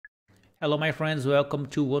Hello my friends, welcome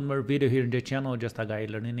to one more video here in the channel, just a guy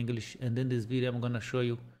learning English. And in this video I'm gonna show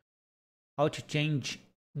you how to change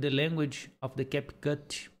the language of the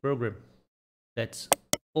Capcut program. Let's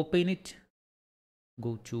open it,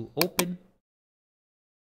 go to open.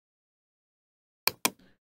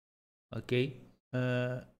 Okay,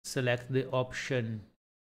 select the option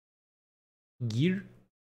gear,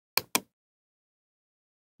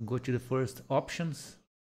 go to the first options,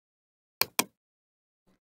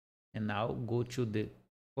 and now go to the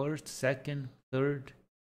first, second, third,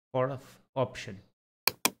 fourth option.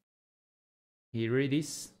 Here it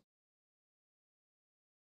is.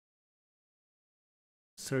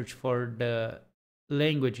 Search for the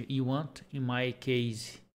language you want, in my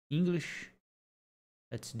case English.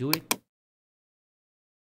 Let's do it.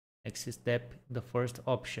 Next step, the first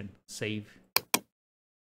option, save.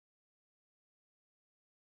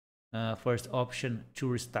 First option to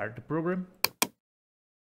restart the program.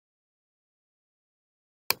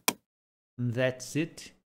 That's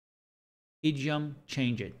it. Idiom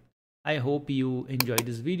changed. I hope you enjoyed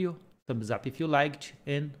this video. Thumbs up if you liked,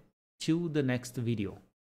 and till the next video.